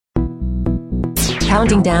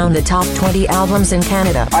counting down the top 20 albums in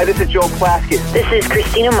Canada. Hi, this is Joel Plaskett. This is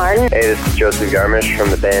Christina Martin. Hey, this is Joseph Garmish from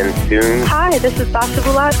the band Soon. Hi, this is Sasha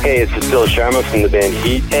Bulat. Hey, it's Cecilia Sharma from the band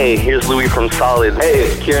Heat. Hey, here's Louis from Solid. Hey,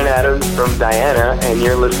 it's Kieran Adams from Diana, and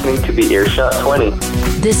you're listening to the Earshot 20.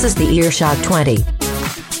 This is the Earshot 20.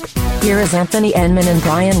 Here is Anthony Enman and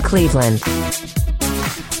Brian Cleveland.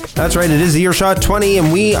 That's right, it is the Earshot 20,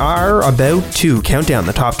 and we are about to count down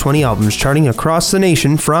the top 20 albums charting across the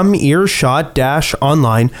nation from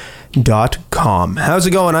earshot-online.com. How's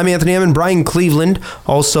it going? I'm Anthony Enman, Brian Cleveland,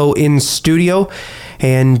 also in studio,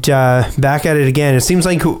 and back at it again. It seems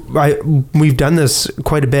like we've done this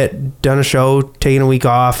quite a bit, done a show, taken a week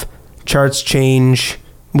off, charts change.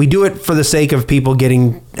 We do it for the sake of people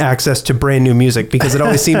getting access to brand new music, because it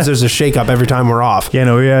always seems there's a shakeup every time we're off. Yeah,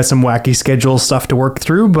 no, we have some wacky schedule stuff to work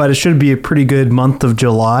through, but it should be a pretty good month of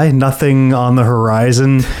July. Nothing on the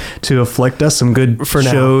horizon to afflict us. Some good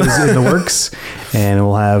shows in the works. And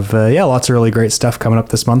we'll have, lots of really great stuff coming up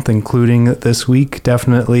this month, including this week.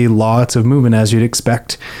 Definitely lots of movement, as you'd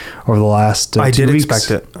expect, over the last 2 weeks. I did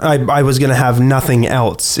expect it. I was going to have nothing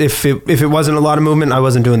else. If it wasn't a lot of movement, I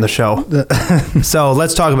wasn't doing the show. So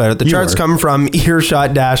let's talk about it. The charts come from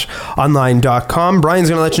earshot-online.com. Brian's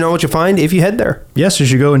going to let you know what you find if you head there. Yes, you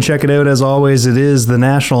should go and check it out. As always, it is the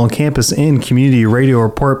National Campus and Community Radio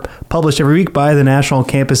Report, published every week by the National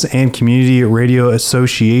Campus and Community Radio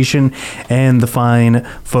Association and the fine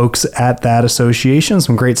folks at that association.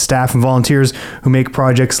 Some great staff and volunteers who make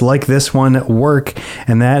projects like this one work,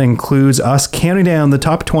 and that includes us counting down the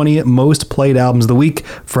top 20 most played albums of the week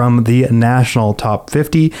from the National Top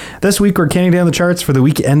 50. This week, we're counting down the charts for the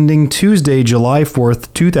week ending Tuesday, July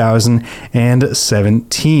 4th,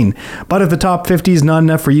 2017. But if the top 50 is not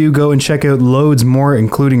enough for you, go and check out loads more,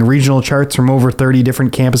 including regional charts from over 30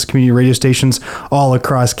 different campus community radio stations all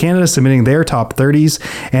across Canada, submitting their top 30s,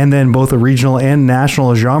 and then both the regional and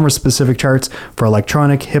national genre-specific charts for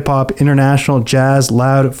electronic, hip-hop, international, jazz,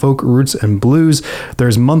 loud, folk, roots, and blues.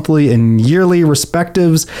 There's monthly and yearly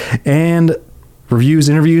respectives, and reviews,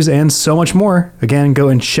 interviews, and so much more. Again, go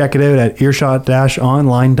and check it out at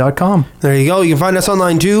earshot-online.com. There you go. You can find us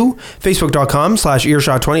online too.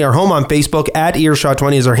 Facebook.com/earshot20. Our home on Facebook, at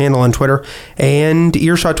earshot20 is our handle on Twitter, and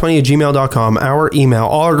earshot20@gmail.com, our email.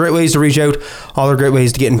 All are great ways to reach out. All are great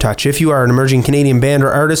ways to get in touch. If you are an emerging Canadian band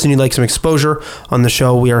or artist and you'd like some exposure on the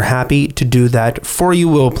show, we are happy to do that for you.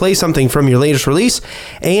 We'll play something from your latest release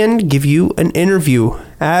and give you an interview.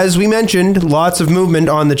 As we mentioned, lots of movement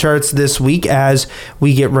on the charts this week as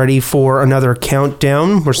we get ready for another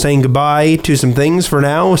countdown. We're saying goodbye to some things for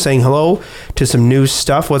now, saying hello to some new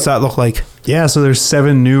stuff. What's that look like? Yeah, so there's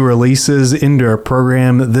 7 new releases into our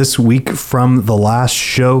program this week from the last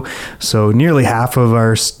show. So nearly half of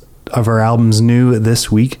our albums new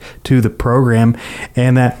this week to the program,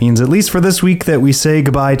 and that means, at least for this week, that we say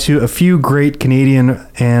goodbye to a few great Canadian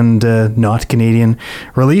and not Canadian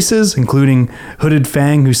releases, including Hooded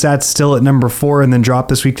Fang, who sat still at number 4 and then dropped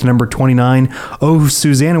this week to number 29. Oh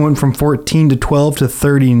Susanna went from 14 to 12 to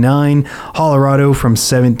 39. Colorado from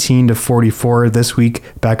 17 to 44 this week,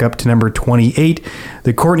 back up to number 28.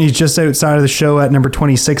 The Courtney's just outside of the show at number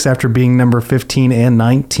 26 after being number 15 and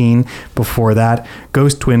 19 before that.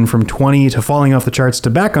 Ghost Twin from 20 to falling off the charts to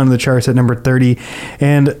back onto the charts at number 30.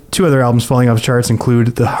 And 2 other albums falling off the charts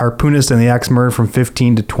include The Harpoonist and the Axe Murder from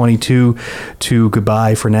 15 to 22 to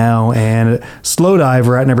Goodbye for Now. And Slowdive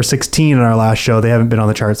were at number 16 in our last show. They haven't been on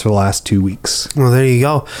the charts for the last 2 weeks. Well, there you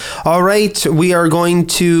go. All right, we are going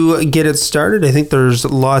to get it started. I think there's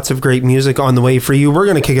lots of great music on the way for you. We're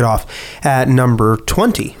going to kick it off at number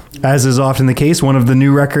 20. As is often the case, one of the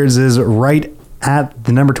new records is right at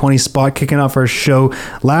the number 20 spot, kicking off our show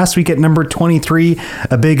last week at number 23,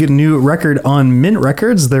 a big new record on Mint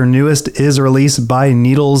Records. Their newest is released by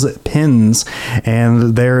Needles Pins,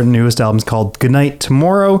 and their newest album is called Goodnight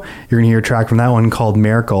Tomorrow. You're going to hear a track from that one called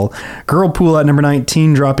Miracle. Girlpool at number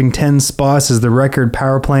 19, dropping 10 spots, is the record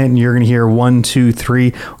Power Plant, and you're going to hear 1, 2, 3.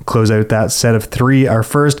 We'll close out that set of 3. Our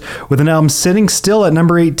first with an album sitting still at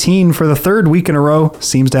number 18 for the 3rd week in a row.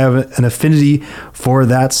 Seems to have an affinity for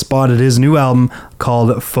that spot. It is a new album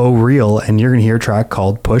called Faux Real, and you're going to hear a track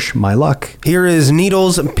called Push My Luck. Here is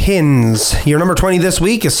Needles Pins. Your number 20 this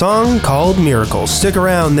week, a song called Miracle. Stick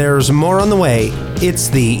around, there's more on the way. It's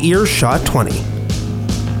the Earshot 20.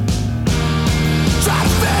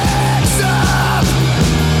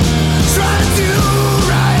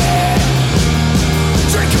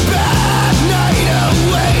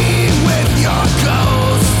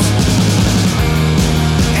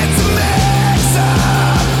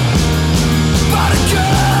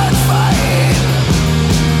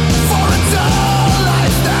 For a dull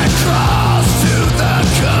life that crawls to the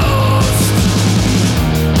coast.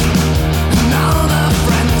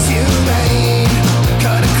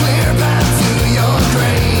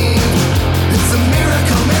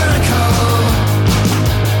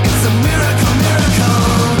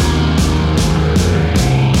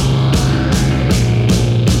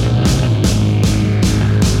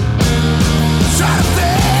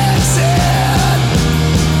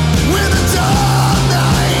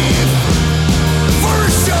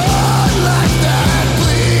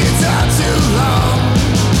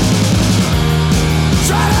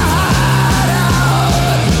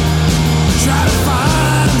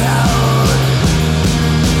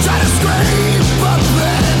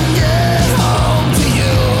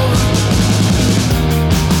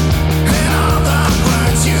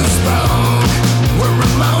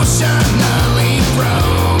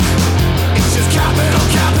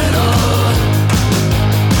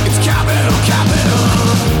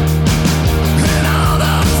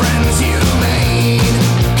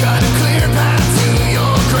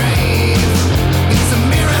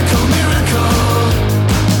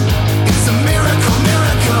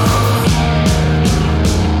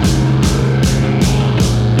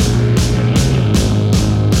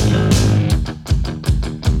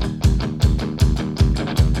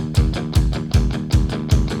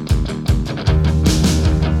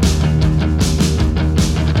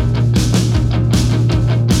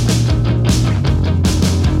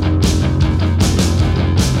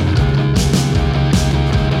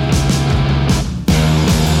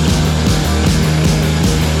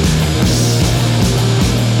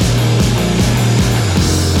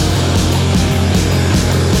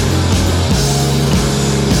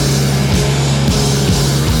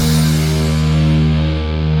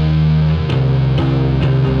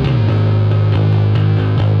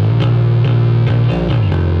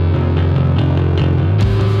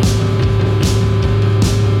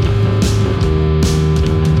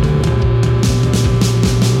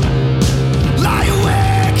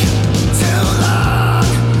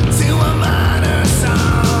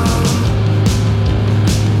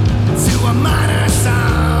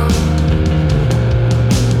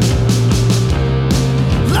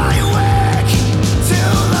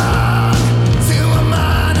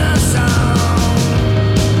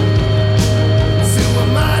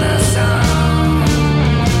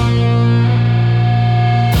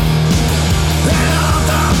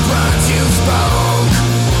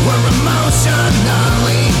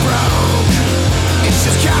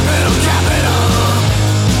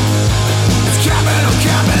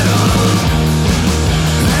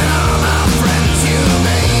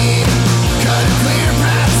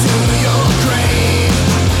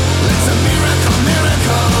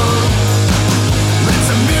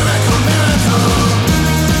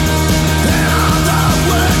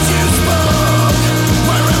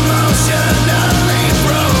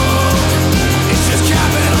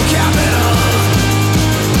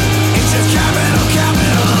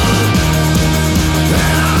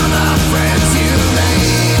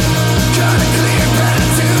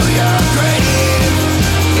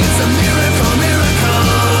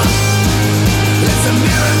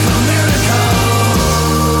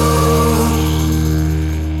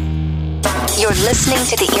 listening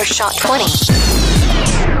to the Earshot 20.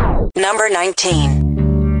 Number 19.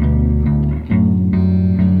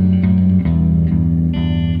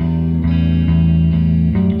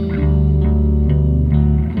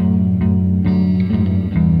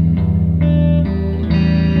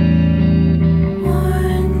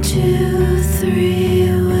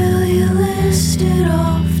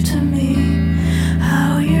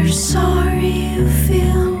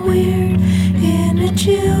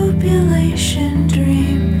 Jubilation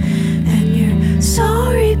dream, and you're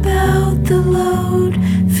sorry about the load,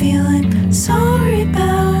 feeling sorry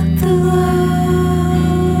about the load.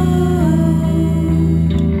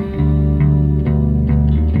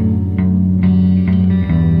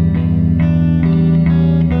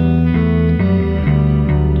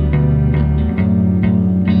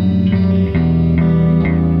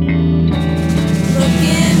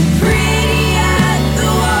 Looking pretty at the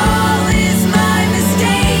wall is my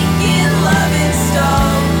mistake in love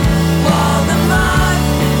installed. While the moth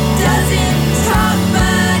doesn't talk,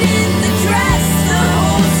 but in the dress the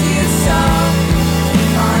holes you saw.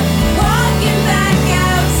 Keep on walking back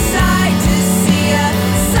outside to see a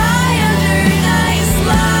sigh under nice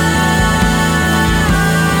light.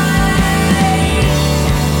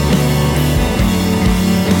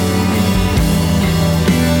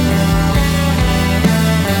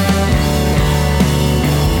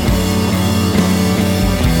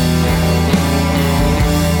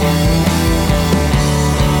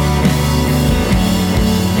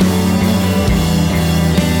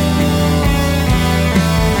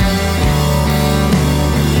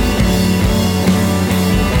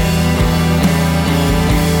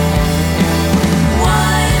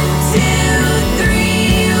 One, two,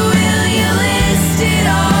 three, will you list it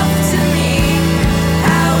off to me?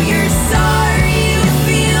 How you're sorry you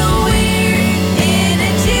feel weird in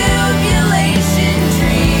a jubilation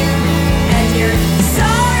dream, and you're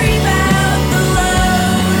sorry about the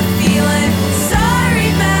load, feeling sorry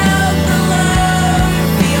about the load,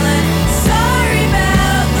 feeling sorry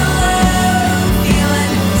about the load,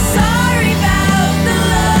 feeling sorry about the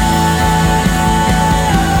load.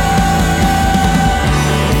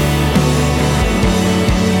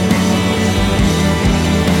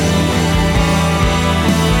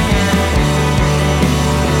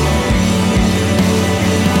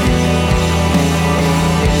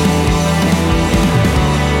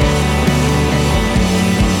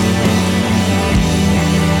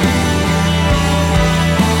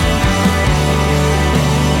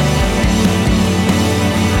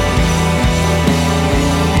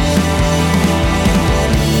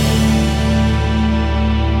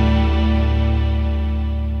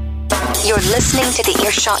 You're listening to the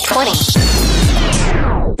Earshot 20.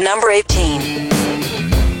 Number 18.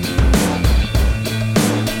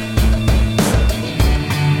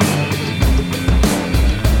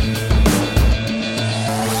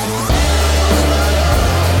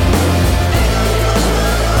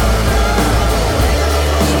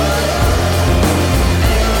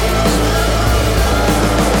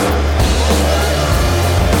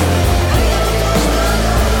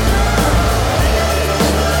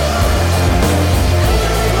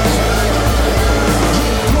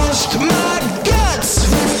 Pushed my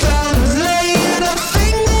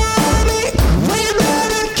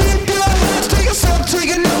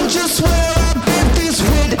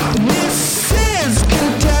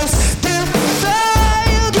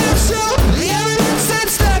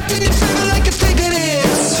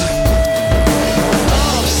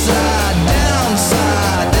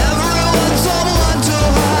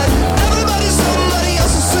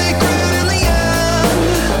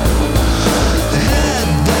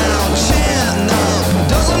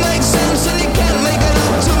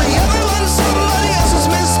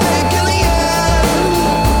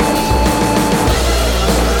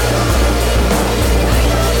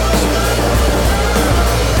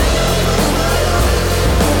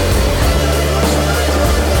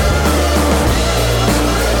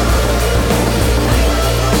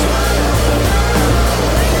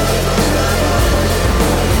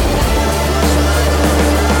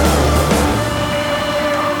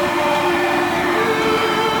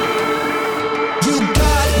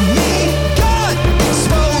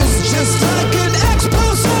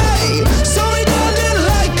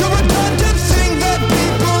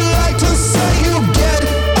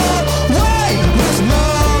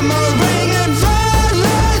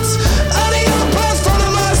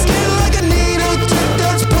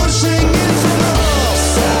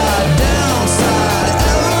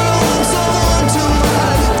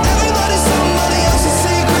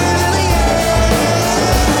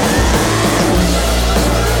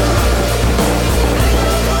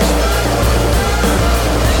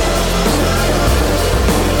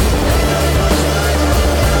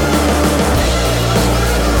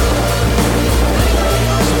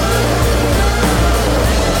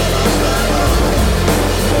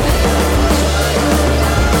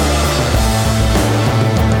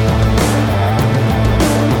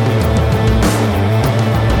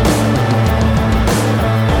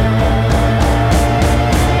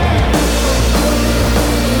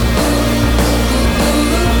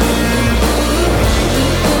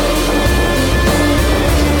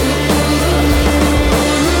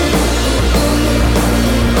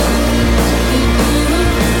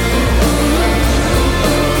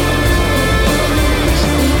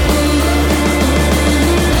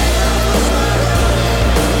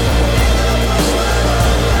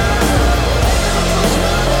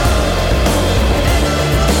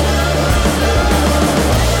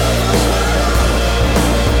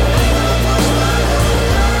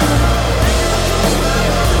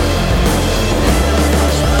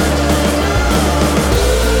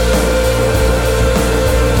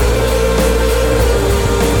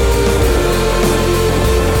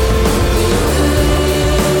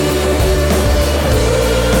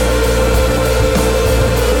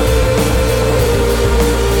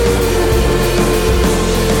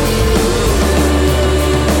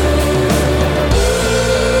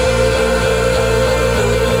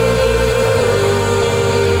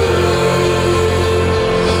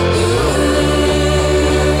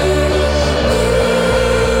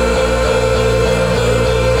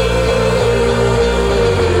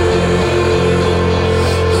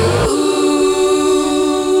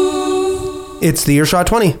It's the Earshot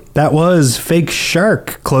 20. That was Fake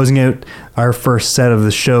Shark. Closing out our first set of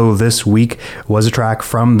the show this week was a track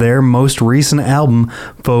from their most recent album,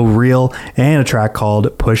 Faux Real, and a track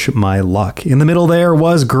called Push My Luck. In the middle there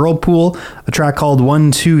was Girl Pool, a track called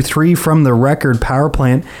 1, 2, 3 from the record Power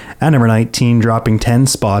Plant, at number 19, dropping 10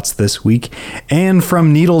 spots this week. And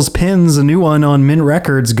from Needles Pins, a new one on Mint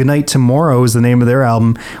Records, Goodnight Tomorrow is the name of their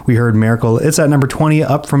album. We heard Miracle. It's at number 20,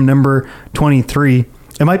 up from number 23.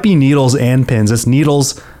 It might be Needles and Pins. It's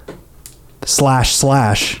Needles /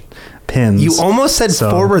 Pins. You almost said /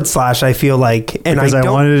 I feel like. And because I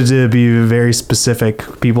wanted it to be very specific.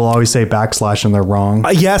 People always say backslash and they're wrong.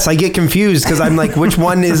 Yes, I get confused because I'm like, which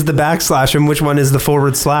one is the backslash and which one is the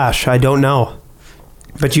 / I don't know.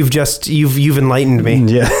 But you've enlightened me.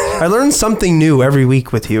 Yeah. I learn something new every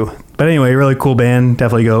week with you. But anyway, really cool band.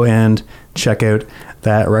 Definitely go and check out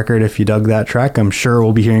that record if you dug that track. I'm sure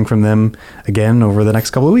we'll be hearing from them again over the next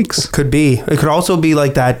couple of weeks. Could be. It could also be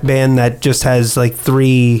like that band that just has like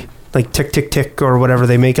 3 like tick tick tick or whatever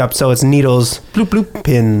they make up, so it's needles bloop bloop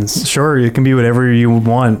pins. Sure, it can be whatever you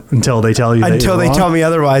want until they tell you tell me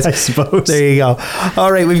otherwise, I suppose. There you go.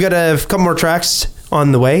 All right, we've got a couple more tracks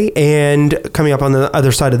on the way, and coming up on the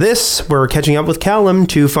other side of this, we're catching up with Calum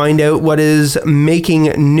to find out what is making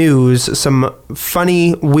news, some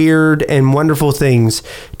funny, weird, and wonderful things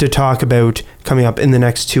to talk about coming up in the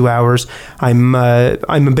next 2 hours. I'm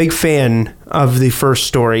a big fan of the first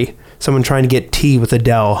story, someone trying to get tea with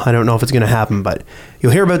Adele. I don't know if it's going to happen, but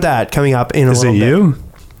you'll hear about that coming up in a little bit. Is it you?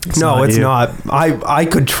 No, it's not. I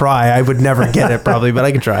could try. I would never get it probably, but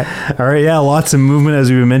I could try. All right, yeah, lots of movement as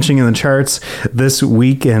we've been mentioning in the charts this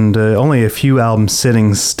week, and only a few albums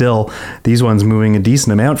sitting still. These ones moving a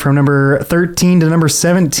decent amount from number 13 to number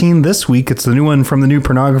 17 this week. It's the new one from the New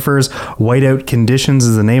Pornographers. Whiteout Conditions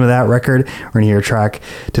is the name of that record. We're going to hear a track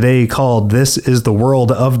today called This Is the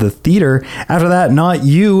World of the Theater. After that, Not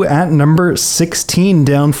You at number 16,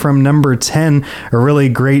 down from number 10. A really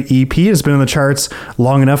great EP. It's been in the charts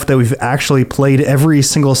long enough that we've actually played every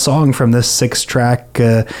single song from this 6-track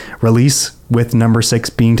release, with number 6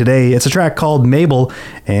 being today. It's a track called Mabel,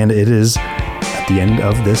 and it is at the end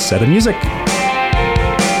of this set of music.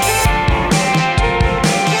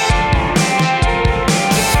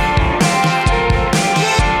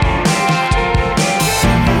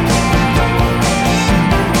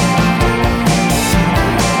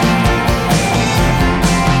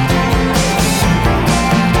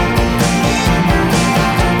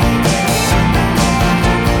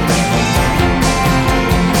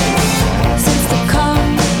 Since the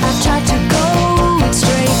come, I've tried to go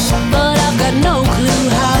straight, but I've got no clue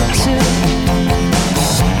how to.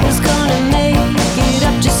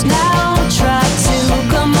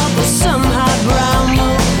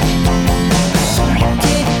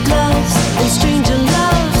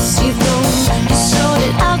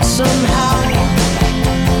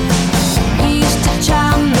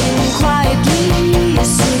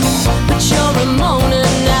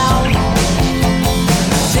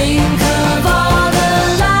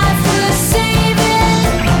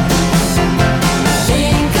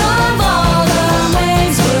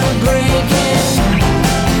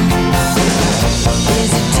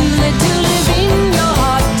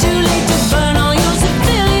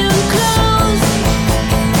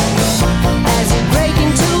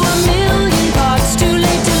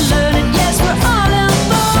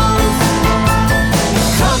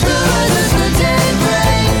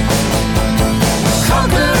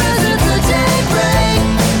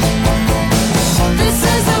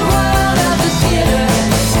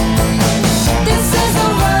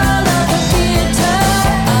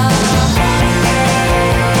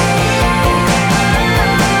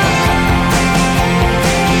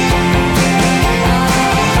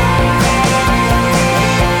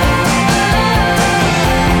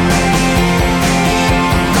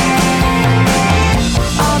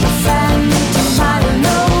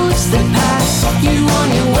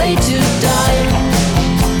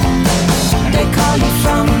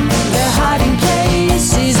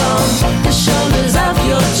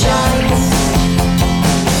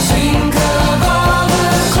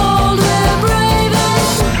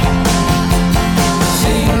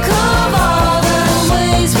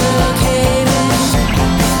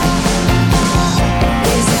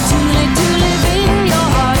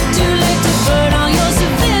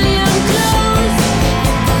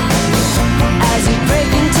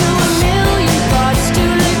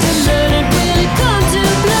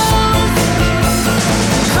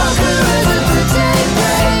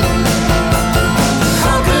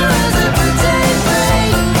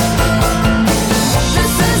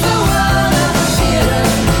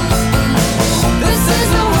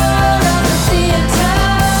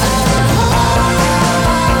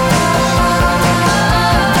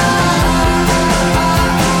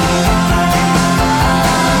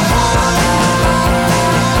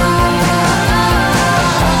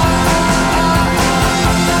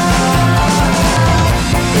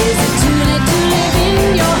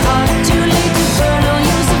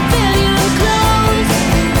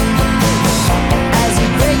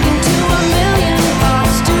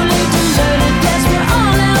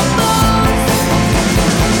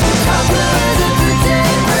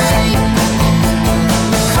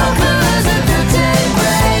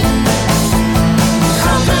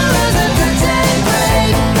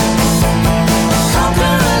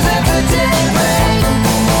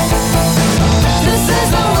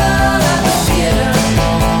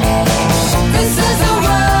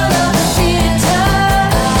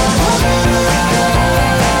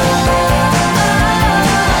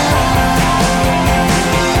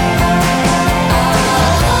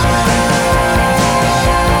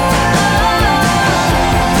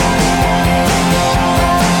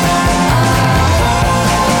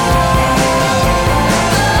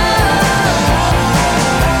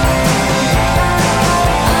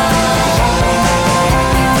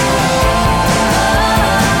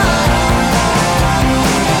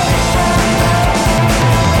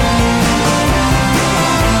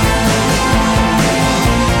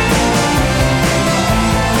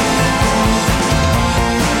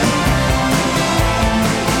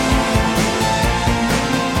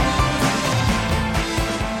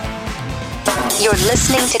 You're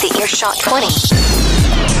listening to the Earshot 20.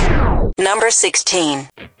 Number 16.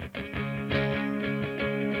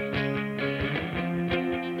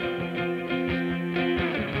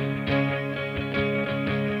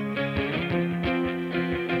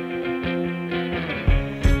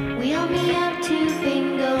 Wheel me up to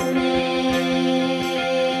Bingo Mabel,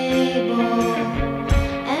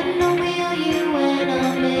 and I'll wheel you when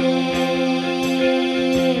I'm able.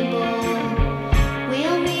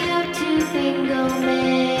 Wheel me up to Bingo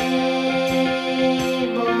Mabel,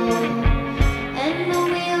 and I'll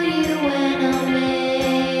wheel you when I'm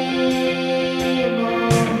able.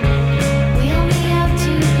 Wheel me up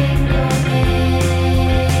to Bingo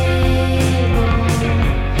Mabel.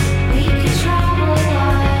 We could travel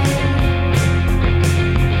wide.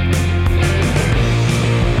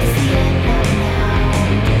 It's the end of now.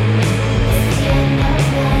 It's the end of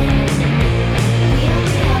then. Wheel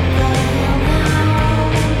me up the hill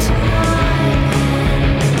now to my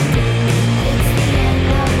end. It's the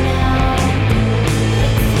end of now. It's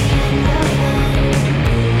the end of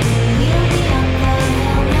then. Wheel me up the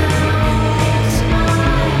hill now to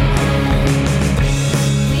my end.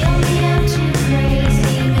 Wheel me up to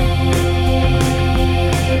crazy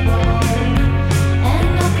Mabel, and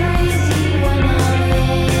I'm crazy when I'm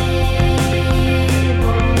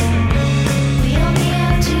able. Wheel me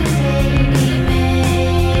up to baby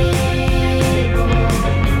Mabel,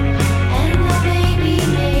 and the baby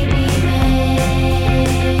Mabel.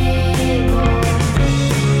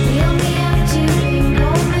 Wheel me up to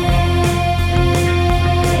Bingo Mabel.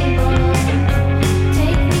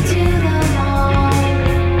 Take me to the mall.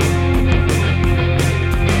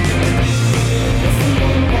 It's the end of now. It's the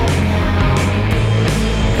end of then.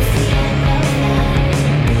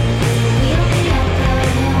 Wheel me up the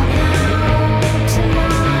hill now to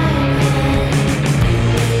my end.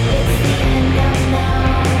 It's the end of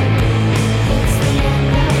now. It's the end of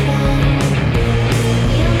then.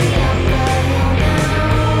 Wheel me up the hill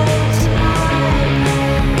now to my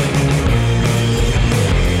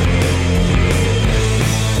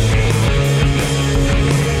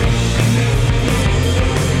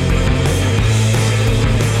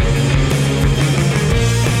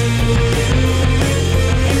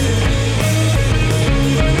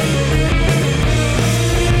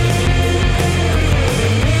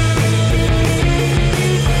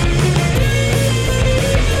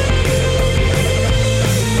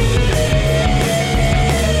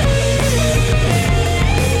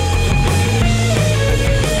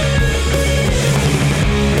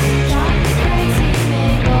Drive me crazy, Mabel.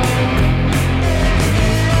 Baby Mabel.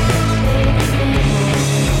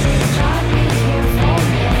 Drive me careful, Mabel. Baby Mabel. And when I'm able,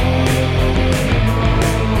 baby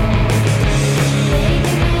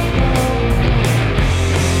Mabel.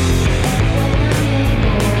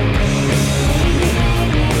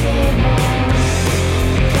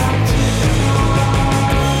 Drive to the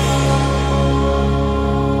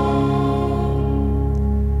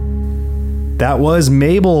That was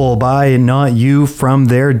Mabel by Not You from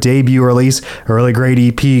their debut release, a really great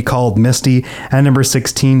EP called Misty. At number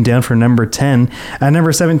 16, down from number 10. At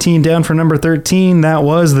number 17, down from number 13, that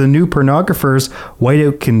was the New Pornographers'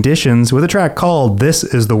 Whiteout Conditions with a track called This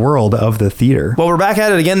Is the World of the Theater. Well, we're back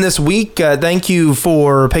at it again this week. Thank you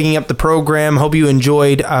for picking up the program. Hope you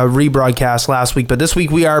enjoyed rebroadcast last week. But this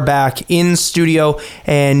week we are back in studio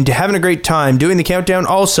and having a great time doing the countdown.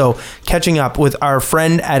 Also, catching up with our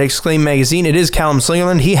friend at Exclaim Magazine. It is Calum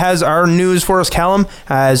Slingerland. He has our news for us. Callum,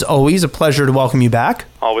 as always, a pleasure to welcome you back.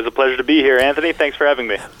 Always a pleasure to be here, Anthony. Thanks for having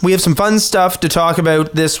me. We have some fun stuff to talk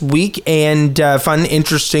about this week, and fun,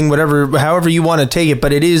 interesting, however you want to take it,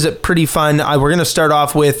 but it is pretty fun. We're going to start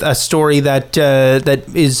off with a story that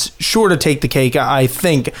is sure to take the cake, I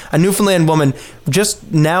think. A Newfoundland woman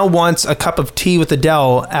just now wants a cup of tea with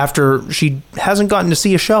Adele after she hasn't gotten to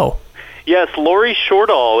see a show. Yes, Laurie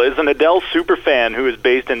Shortall is an Adele superfan who is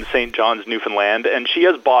based in St. John's, Newfoundland, and she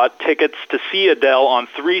has bought tickets to see Adele on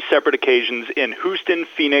 3 separate occasions in Houston,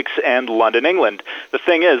 Phoenix, and London, England. The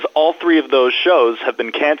thing is, all 3 of those shows have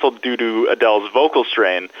been canceled due to Adele's vocal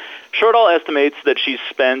strain. Shortall estimates that she's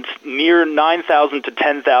spent near $9,000 to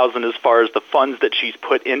 $10,000 as far as the funds that she's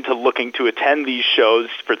put into looking to attend these shows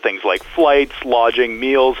for things like flights, lodging,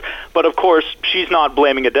 meals. But of course, she's not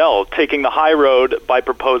blaming Adele, taking the high road by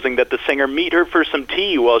proposing that the singer meet her for some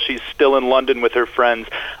tea while she's still in London with her friends.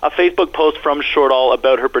 A Facebook post from Shortall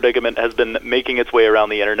about her predicament has been making its way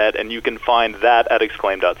around the internet, and you can find that at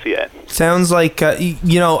exclaim.ca. Sounds like,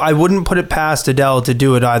 I wouldn't put it past Adele to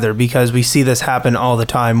do it either, because we see this happen all the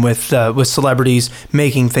time with with celebrities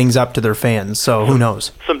making things up to their fans. So who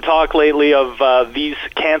knows? Some talk lately of these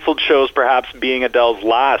canceled shows perhaps being Adele's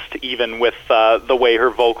last, even with the way her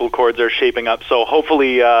vocal cords are shaping up. So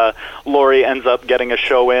hopefully Lori ends up getting a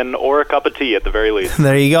show in, or a cup of tea at the very least.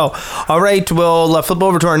 There you go. All right, we'll flip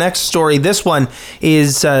over to our next story. This one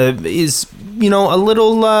is a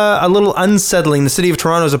little unsettling. The city of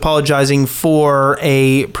Toronto is apologizing for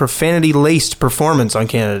a profanity-laced performance on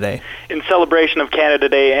Canada Day. In celebration of Canada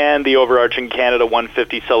Day and the overarching Canada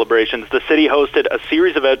 150 celebrations, the city hosted a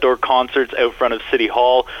series of outdoor concerts out front of City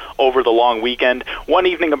Hall over the long weekend. One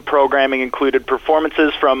evening of programming included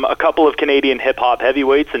performances from a couple of Canadian hip-hop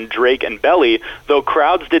heavyweights in Drake and Belly, though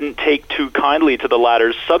crowds didn't take too kindly to the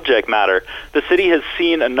latter's subject matter. The city has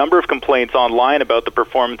seen a number of complaints online about the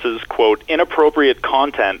performance's, quote, inappropriate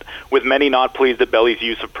content, with many not pleased at Belly's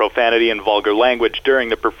use of profanity and vulgar language during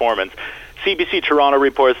the performance. CBC Toronto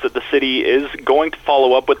reports that the city is going to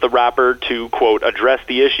follow up with the rapper to, quote, address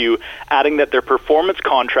the issue, adding that their performance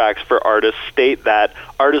contracts for artists state that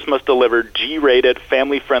artists must deliver G-rated,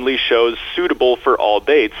 family-friendly shows suitable for all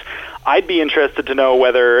dates. I'd be interested to know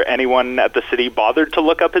whether anyone at the city bothered to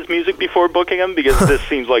look up his music before booking him, because this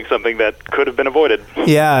seems like something that could have been avoided.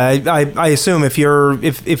 Yeah, I assume if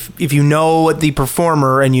you know the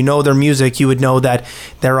performer and you know their music, you would know that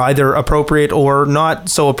they're either appropriate or not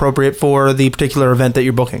so appropriate for the particular event that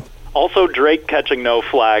you're booking. Also, Drake catching no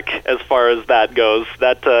flack as far as that goes.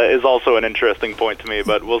 That is also an interesting point to me,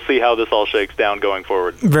 but we'll see how this all shakes down going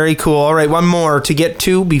forward. Very cool. All right, one more to get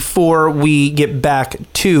to before we get back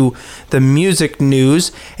to the music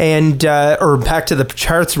news, and or back to the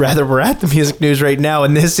charts, rather. We're at the music news right now,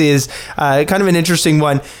 and this is kind of an interesting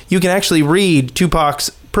one. You can actually read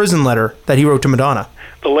Tupac's prison letter that he wrote to Madonna.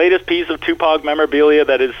 The latest piece of Tupac memorabilia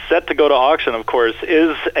that is set to go to auction, of course,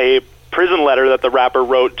 is a prison letter that the rapper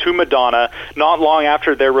wrote to Madonna not long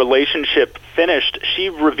after their relationship finished. She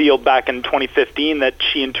revealed back in 2015 that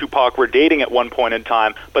she and Tupac were dating at one point in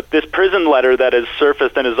time, but this prison letter that has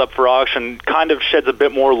surfaced and is up for auction kind of sheds a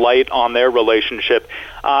bit more light on their relationship.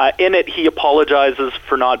 In it, he apologizes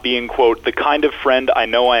for not being, quote, the kind of friend I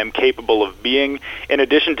know I am capable of being. In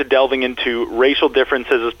addition to delving into racial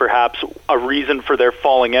differences as perhaps a reason for their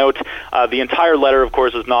falling out, the entire letter, of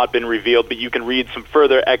course, has not been revealed, but you can read some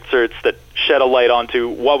further excerpts that shed a light onto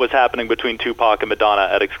what was happening between Tupac and Madonna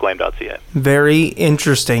at exclaim.ca. Very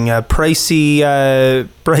interesting. Pricey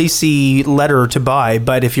letter to buy,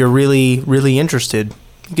 but if you're really, really interested,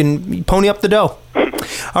 you can pony up the dough.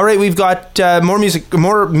 All right, we've got more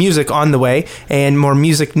music on the way, and more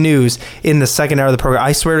music news in the second hour of the program.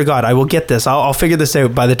 I swear to God, I will get this. I'll figure this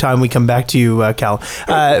out by the time we come back to you, Cal.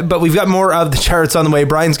 But we've got more of the charts on the way.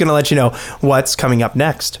 Brian's going to let you know what's coming up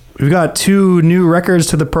next. We've got two new records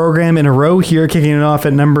to the program in a row here. Kicking it off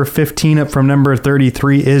at number 15, up from number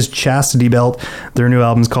 33 is Chastity Belt. Their new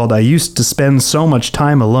album's called I Used to Spend So Much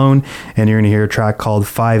Time Alone, and you're going to hear a track called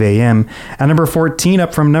 5 a.m. At number 14,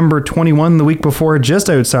 up from number 21 the week before,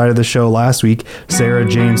 just outside of the show last week, Sarah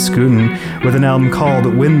Jane Scooten with an album called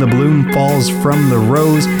When the Bloom Falls from the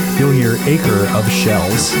Rose. You'll hear Acre of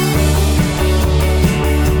Shells.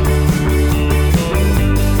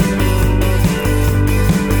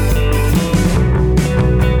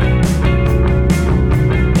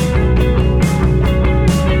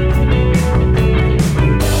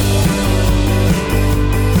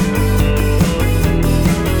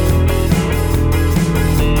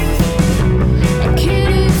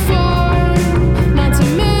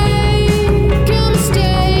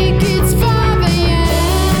 It's 5 a.m.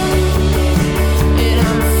 and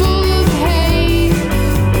I'm full of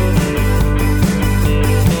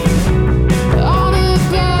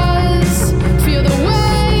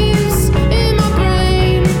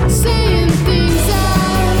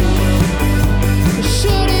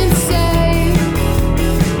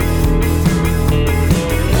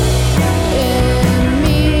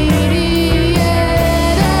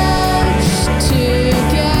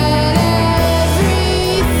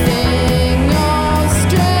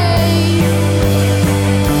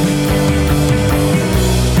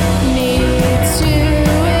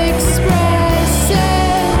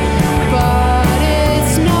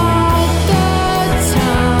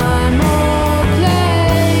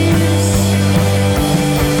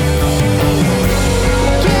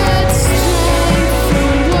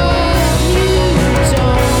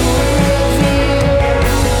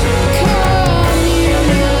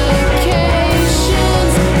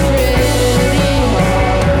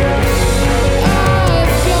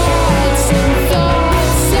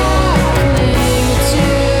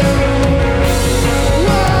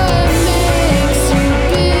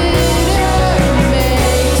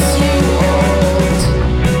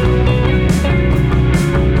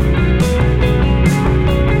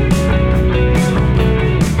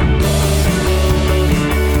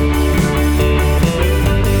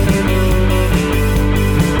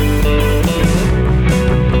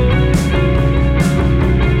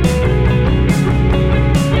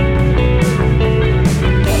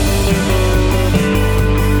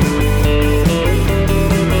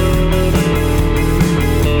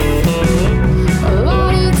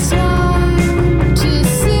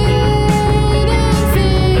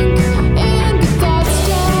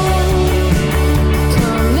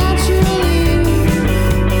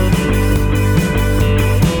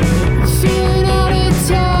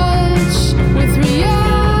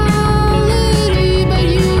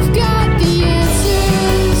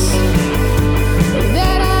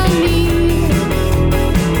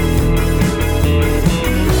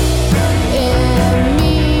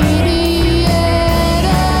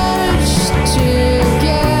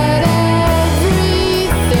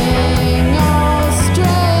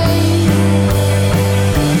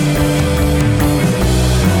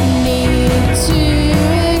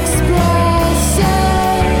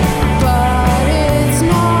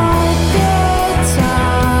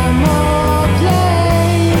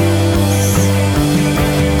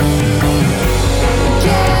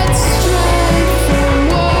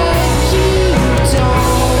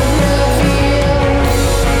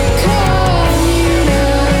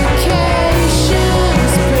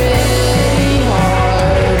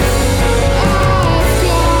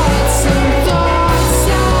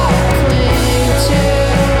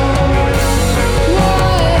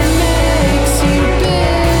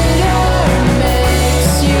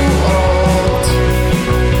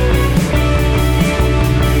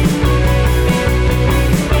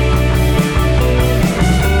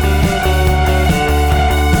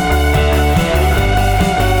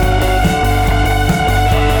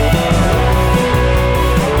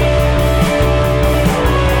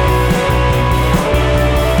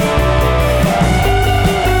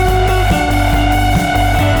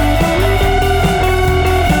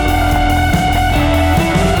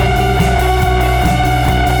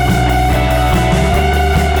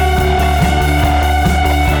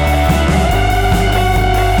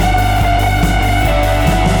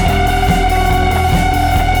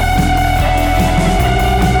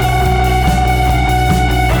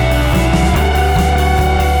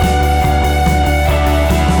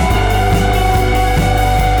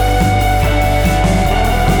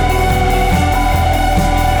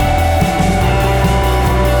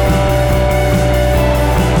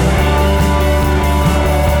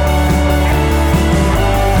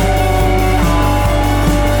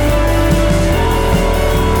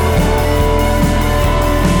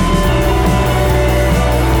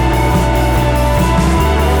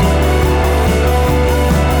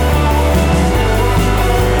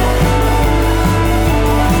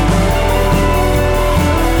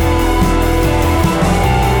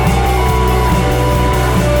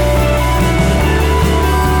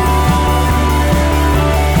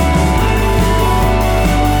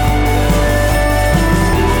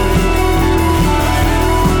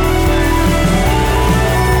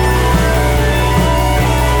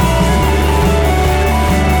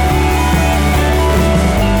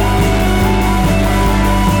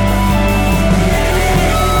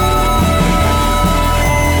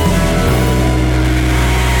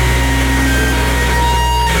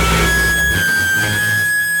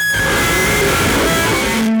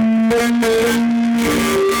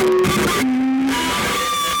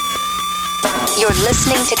You're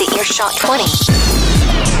listening to the Earshot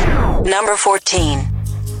 20. Number 14.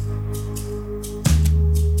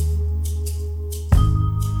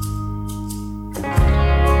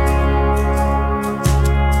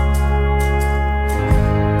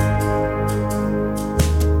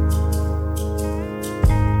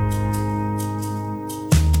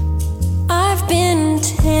 I've been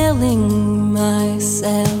telling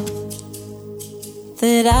myself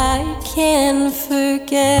that I can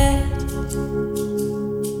forget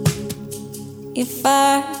if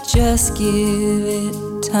I just give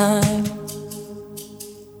it time.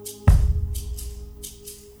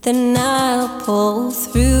 Then I'll pull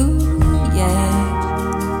through, yeah.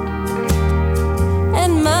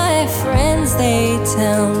 And my friends, they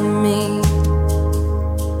tell me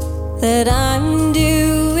that I'm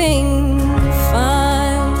doing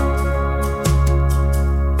fine.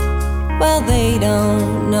 Well, they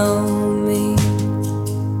don't know me,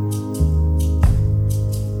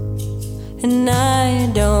 and I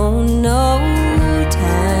don't know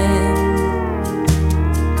time.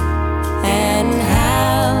 And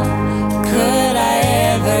how could I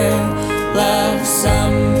ever love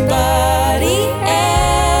somebody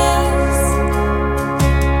else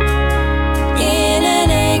in an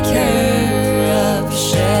acre of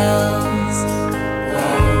shells?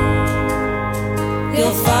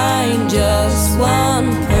 You'll find just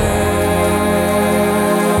one pearl.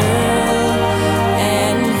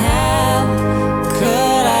 And how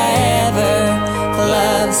could I ever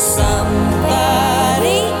love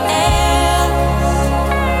somebody else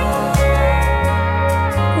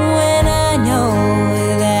when I know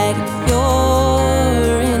that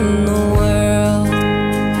you're in the world?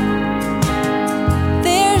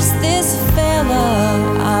 There's this fella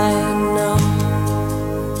I know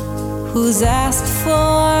who's asked for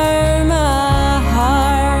my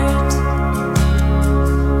heart,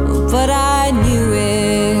 but I knew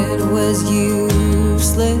it was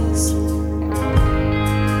useless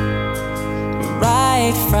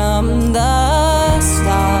right from the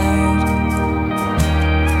start.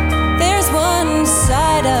 There's one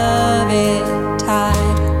side of it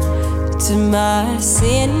tied to my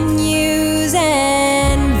sinews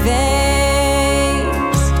and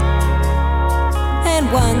veins,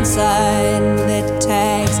 and one side that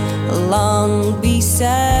tags along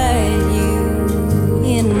beside you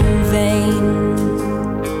in vain.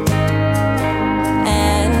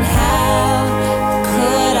 And how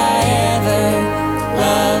could I ever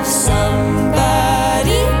love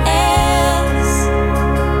somebody else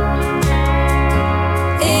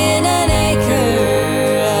in an acre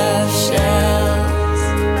of shells?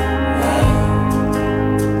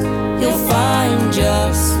 You'll find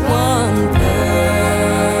just one pearl.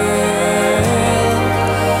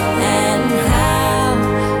 And how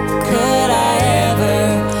could I ever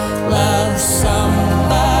love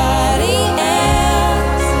somebody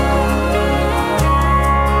else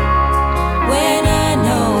when I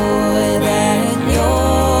know that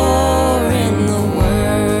you're in the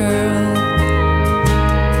world?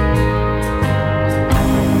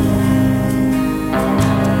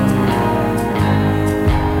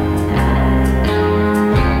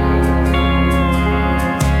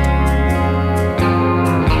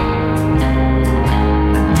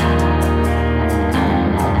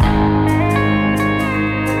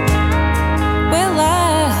 Well,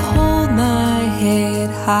 I hold my head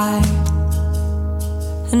high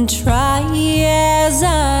and try as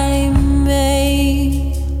I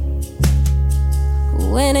may,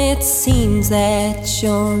 when it seems that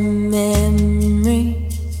your memory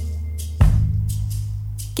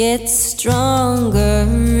gets stronger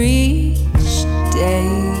each day.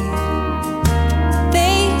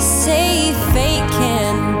 They say fate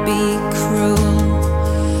can be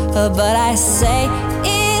cruel, but I say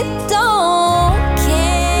it don't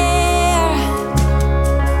care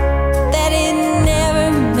that it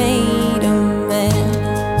never made a man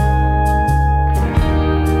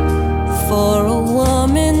for a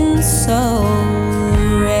woman so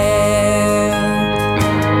rare.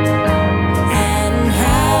 And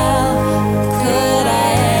how could I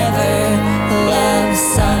ever love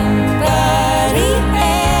somebody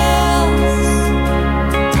else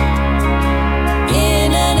in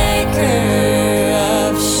an acre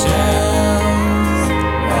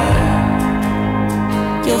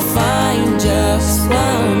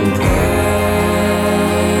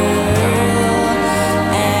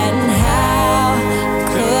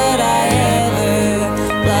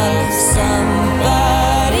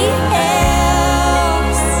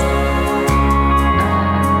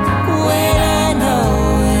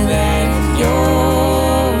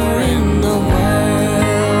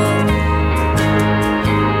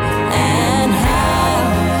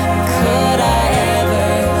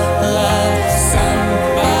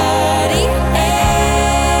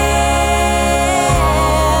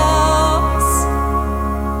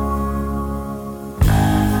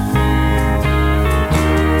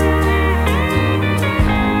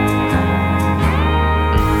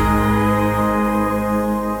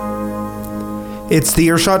It's the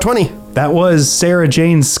Earshot 20. That was Sarah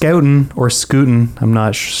Jane Scoutin, or Scootin. I'm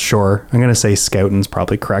not sure. I'm going to say Scoutin's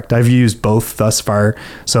probably correct. I've used both thus far,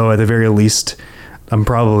 so at the very least, I'm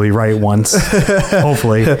probably right once.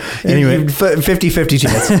 Hopefully. Anyway. 50-50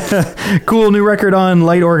 chance. Cool new record on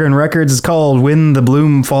Light Organ Records. It's called When the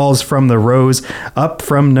Bloom Falls from the Rose. Up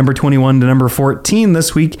from number 21 to number 14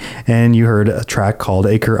 this week. And you heard a track called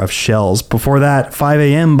Acre of Shells. Before that, 5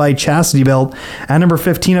 a.m. by Chastity Belt. At number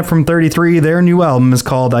 15 up from 33, their new album is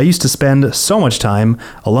called I Used to Spend So Much Time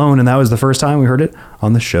Alone. And that was the first time we heard it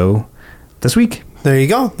on the show this week. There you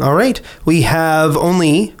go. All right. We have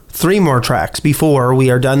only 3 more tracks before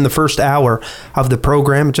we are done the first hour of the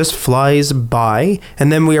program. It just flies by.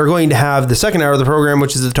 And then we are going to have the second hour of the program,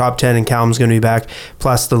 which is the top 10, and Calum's going to be back,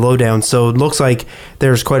 plus the lowdown. So it looks like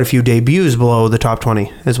there's quite a few debuts below the top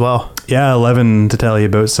 20 as well. Yeah, 11 to tell you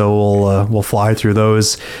about, so we'll fly through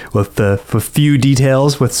those with few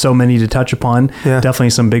details, with so many to touch upon. Yeah. Definitely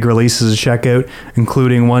some big releases to check out,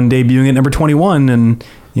 including one debuting at number 21, and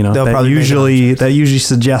you know that usually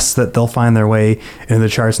suggests that they'll find their way into the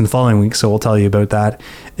charts in the following week. So we'll tell you about that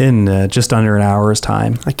in just under an hour's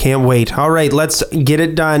time. I can't wait. All right, let's get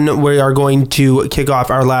it done. We are going to kick off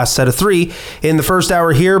our last set of 3 in the first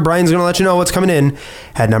hour here. Brian's going to let you know what's coming in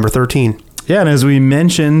at number 13. Yeah, and as we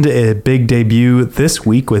mentioned, a big debut this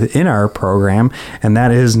week within our program, and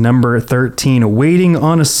that is number 13. Waiting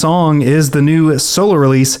on a Song is the new solo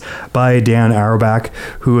release by Dan Auerbach,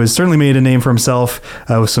 who has certainly made a name for himself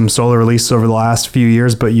with some solo releases over the last few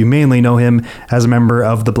years, but you mainly know him as a member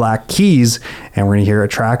of the Black Keys, and we're going to hear a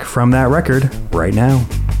track from that record right now.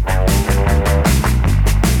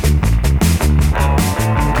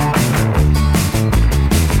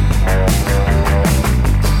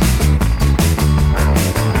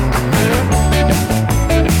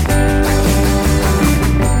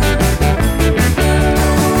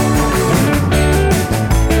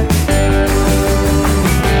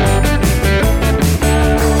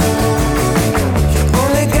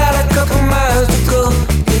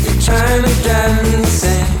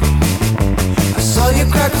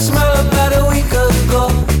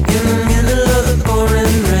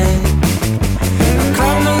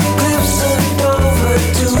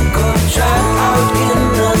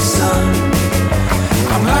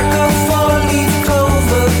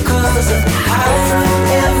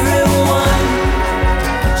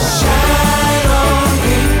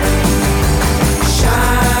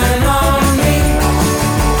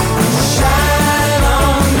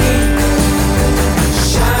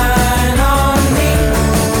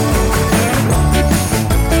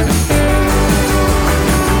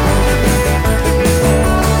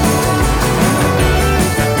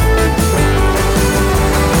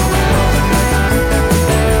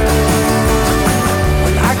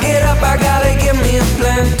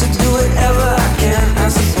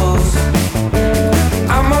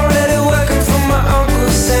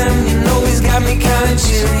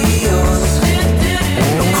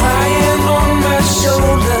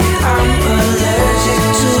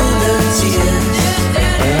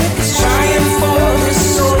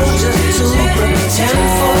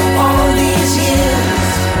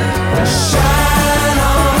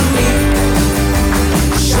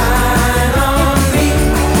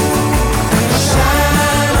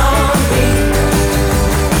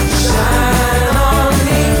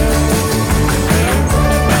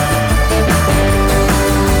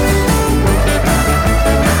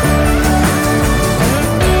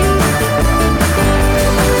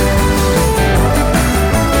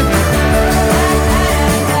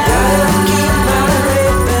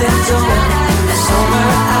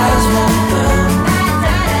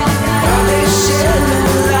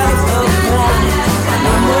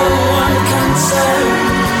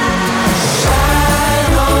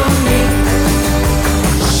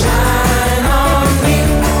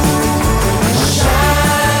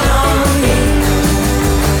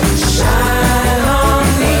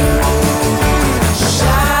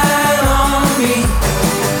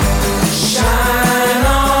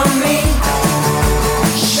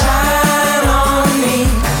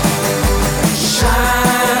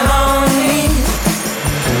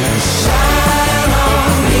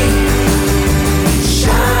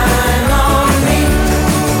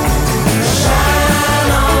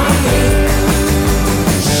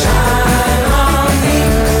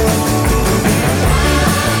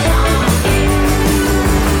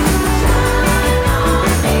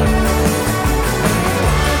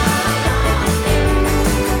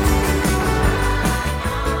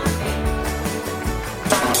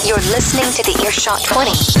 You're listening to the Earshot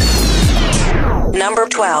 20. Number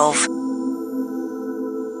 12.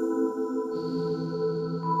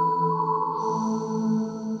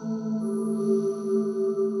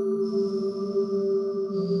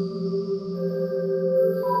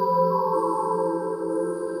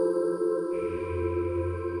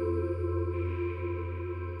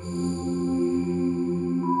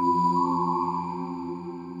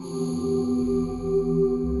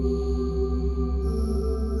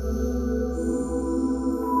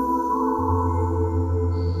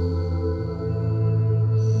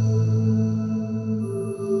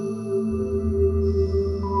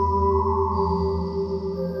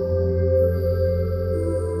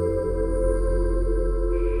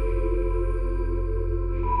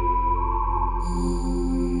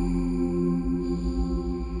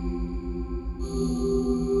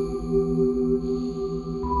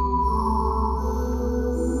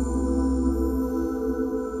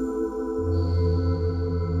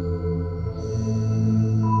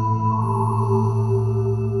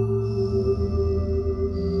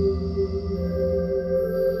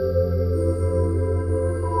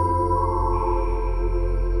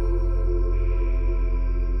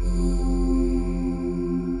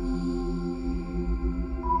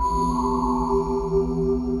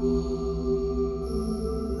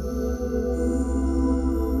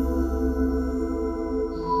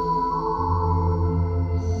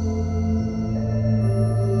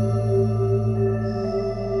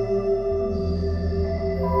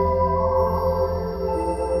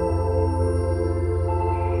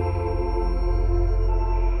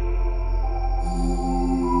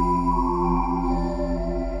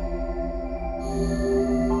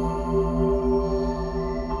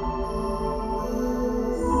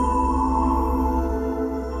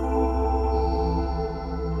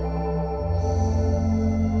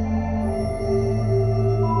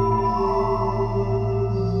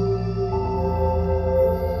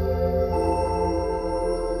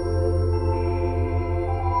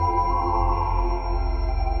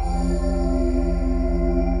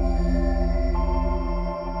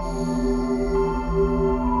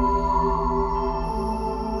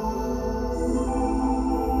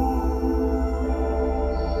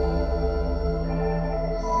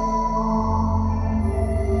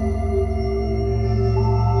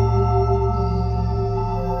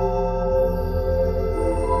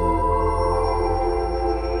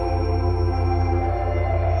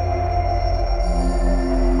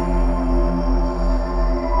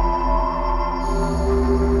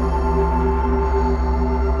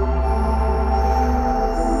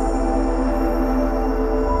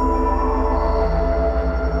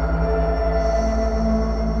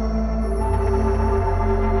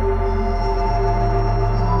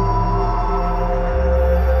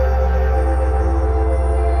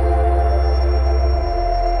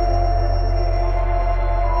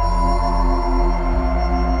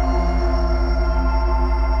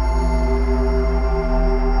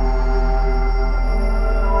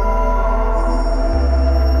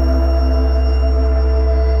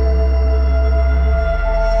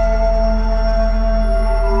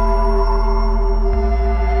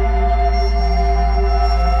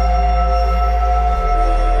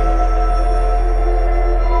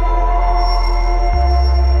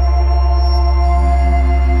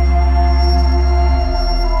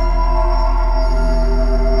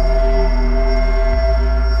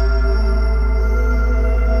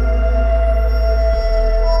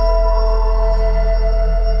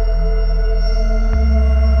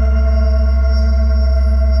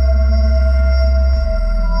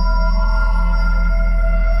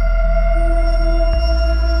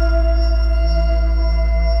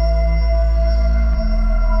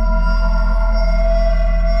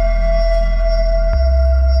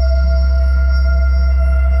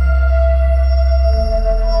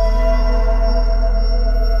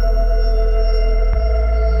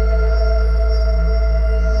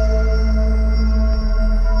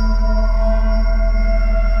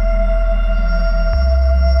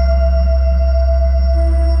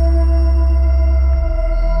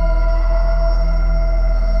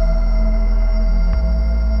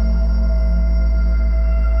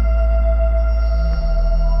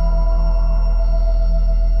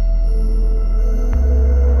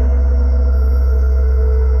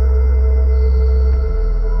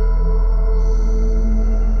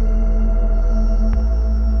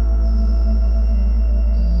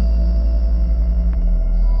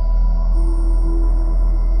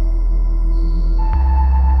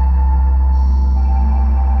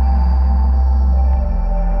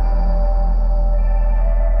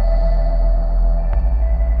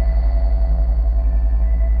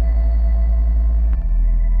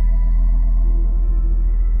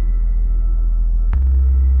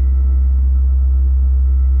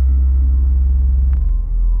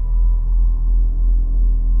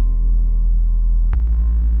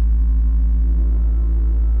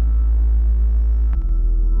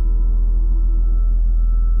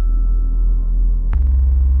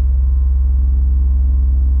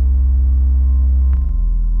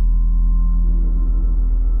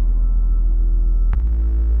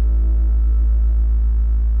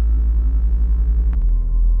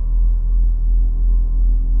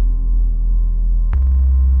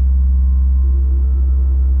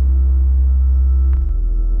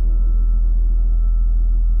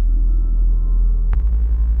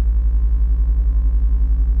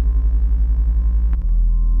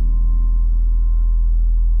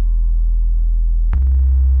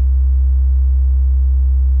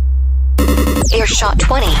 Earshot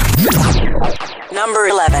 20. Number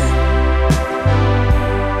 11.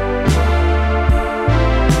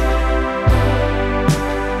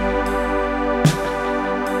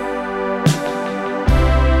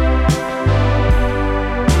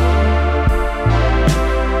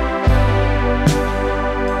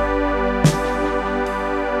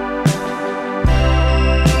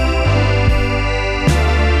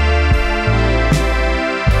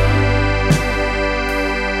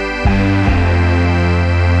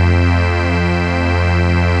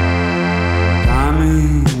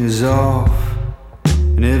 Off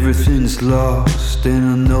and everything's lost, and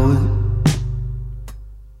I know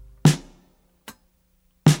it.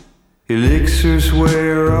 Elixirs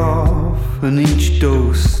wear off, and each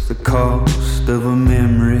dose the cost of a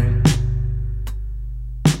memory.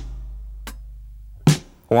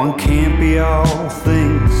 One can't be all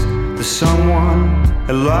things to someone,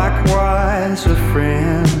 and likewise a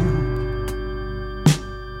friend.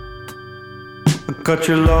 Cut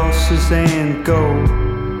your losses and go.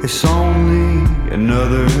 It's only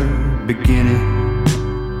another beginning.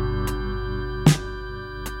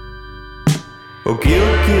 Oh,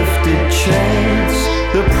 guilt-gifted chance,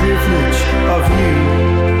 the privilege of you.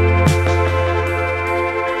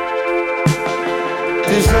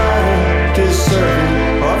 Desire,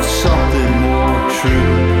 deserving of something more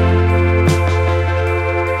true.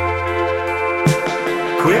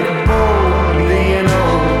 Quick, boldly and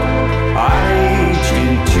old, I aged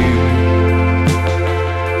into.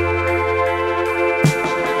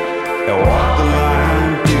 Walk the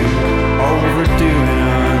line, do, overdo and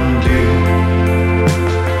undo.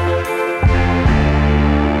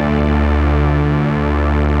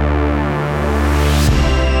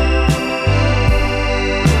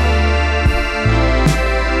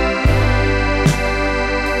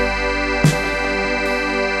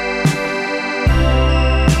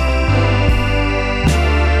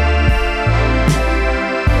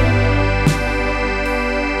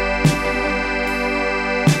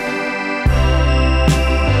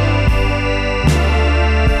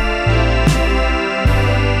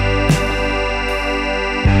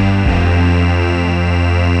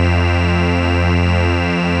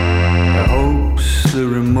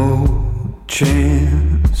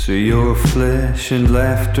 Chance of your flesh and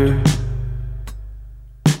laughter,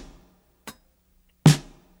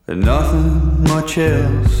 and nothing much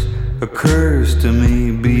else occurs to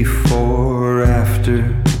me before or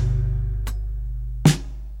after.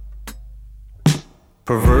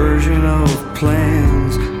 Perversion of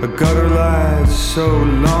plans, a gutter lies so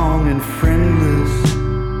long and friendless.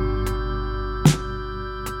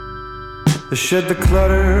 To shed the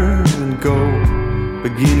clutter and go,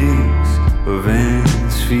 beginnings of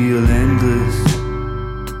ends feel endless.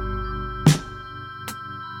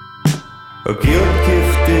 A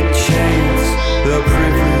guilt-gifted chance, the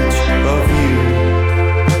privilege of you.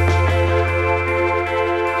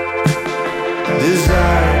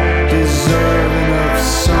 Desire, deserving of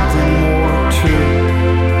something more true.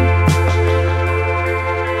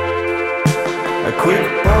 A quick,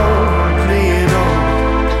 boldly and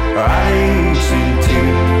old, I age into.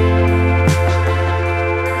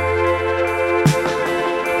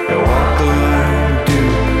 Walk the line, do,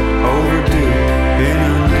 overdo, and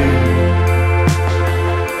undo.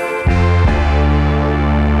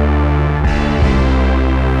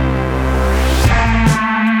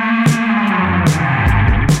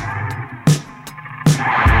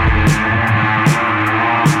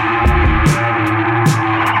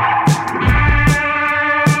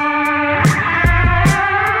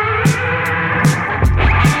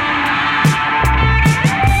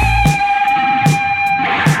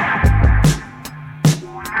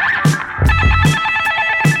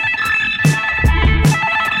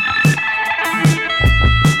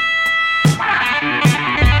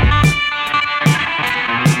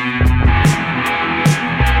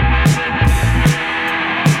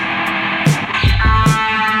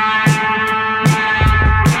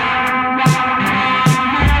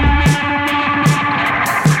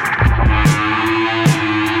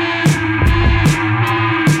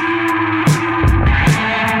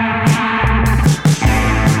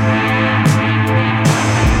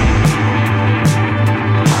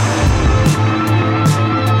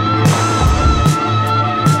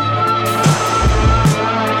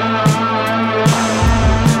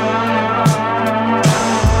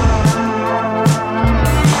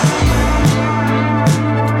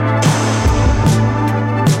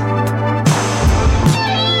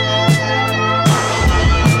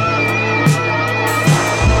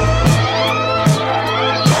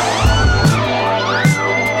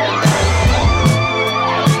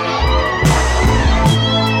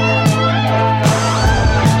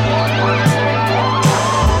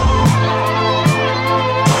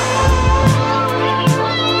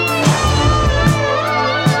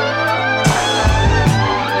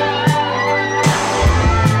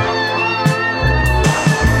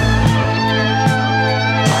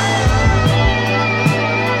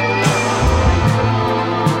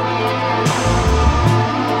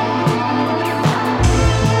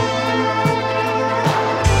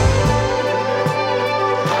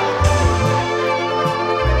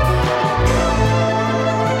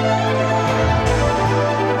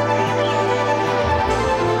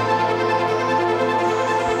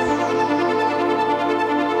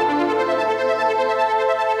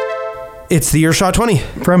 It's the Earshot 20.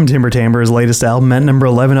 From Timber Timber's latest album at number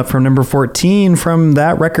 11, up from number 14. From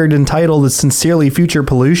that record entitled Sincerely Future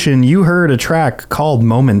Pollution, you heard a track called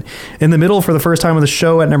Moment. In the middle, for the first time of the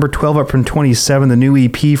show, at number 12, up from 27, the new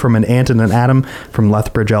EP from an Anton and Adam from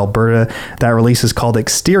Lethbridge, Alberta. That release is called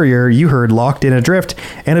Exterior. You heard Locked in Adrift.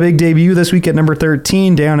 And a big debut this week at number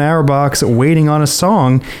 13, down our box, Waiting on a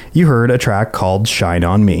Song. You heard a track called Shine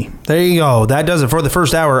on Me. There you go. That does it for the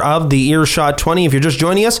first hour of the Earshot 20. If you're just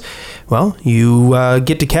joining us, well, you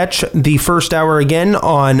get to catch the first hour again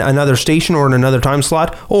on another station or in another time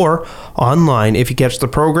slot, or online if you catch the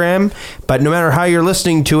program. But no matter how you're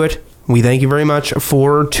listening to it, we thank you very much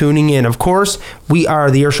for tuning in. Of course, we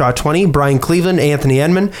are the Earshot 20, Brian Cleveland, Anthony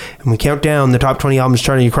Enman, and we count down the top 20 albums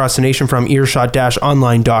charting across the nation from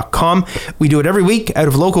earshot-online.com. We do it every week out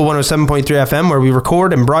of local 107.3 FM, where we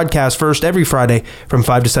record and broadcast first every Friday from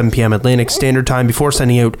 5 to 7 p.m. Atlantic Standard Time before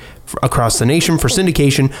sending out across the nation for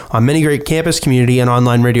syndication on many great campus, community, and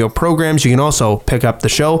online radio programs. You can also pick up the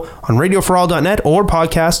show on radioforall.net or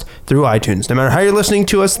podcast through iTunes. No matter how you're listening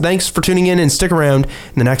to us, thanks for tuning in, and stick around.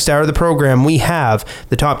 In the next hour of the program, we have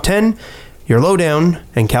the top 10, your lowdown,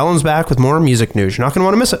 and Calum's back with more music news. You're not going to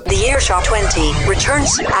want to miss it. The Earshot 20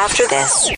 returns after this.